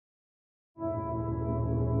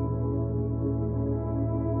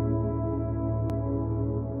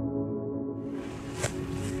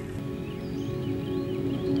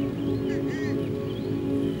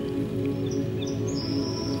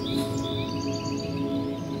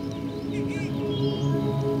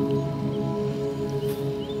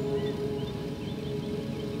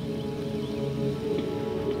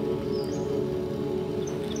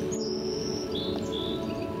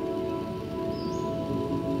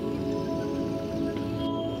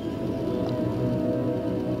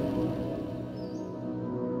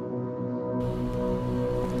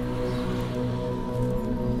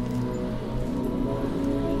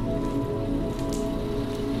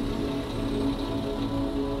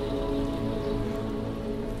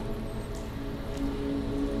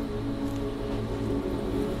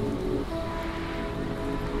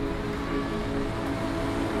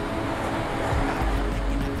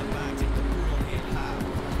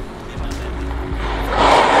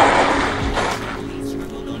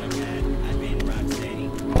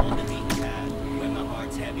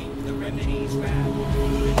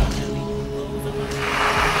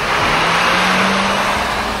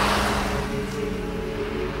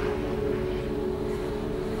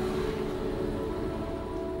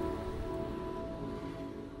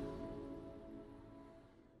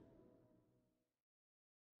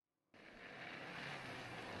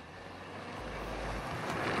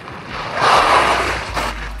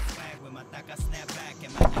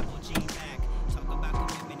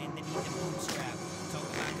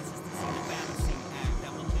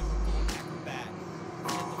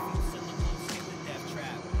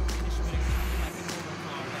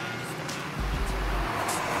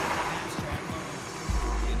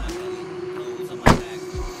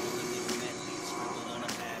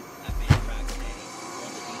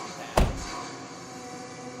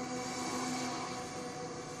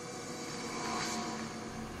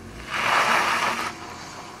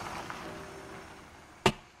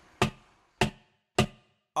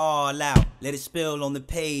all out. Let it spill on the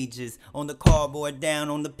pages, on the cardboard, down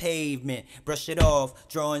on the pavement. Brush it off,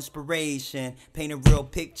 draw inspiration, paint a real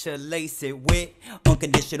picture, lace it with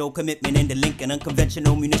unconditional commitment and the link and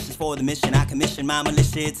unconventional munitions for the mission. I commission my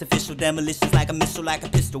militia, it's official demolitions like a missile, like a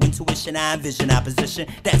pistol. Intuition, I envision opposition,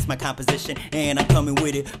 that's my composition, and I'm coming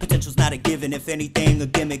with it. Potential's not a given, if anything a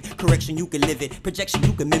gimmick. Correction, you can live it, projection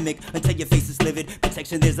you can mimic until your face is livid.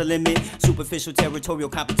 Protection, there's a limit. Superficial territorial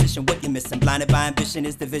competition, what you're missing. Blinded by ambition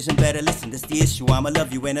is the vision, better listen, that's the issue. I'ma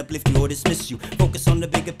love you and uplift you or dismiss you. Focus on the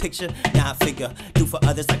bigger picture, now I figure. Do for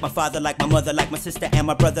others like my father, like my mother, like my sister and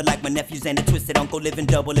my brother, like my nephews and the twisted uncle. Living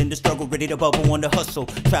double in the struggle, ready to bubble on the hustle.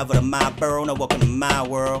 Travel to my borough, now welcome to my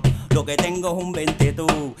world. Lo que tengo es un 20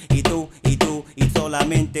 tú, y tú, y tú, y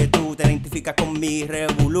solamente tú te identificas con mi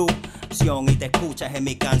revolución y te escuchas en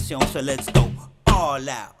mi canción. So let's go all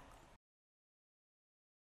out.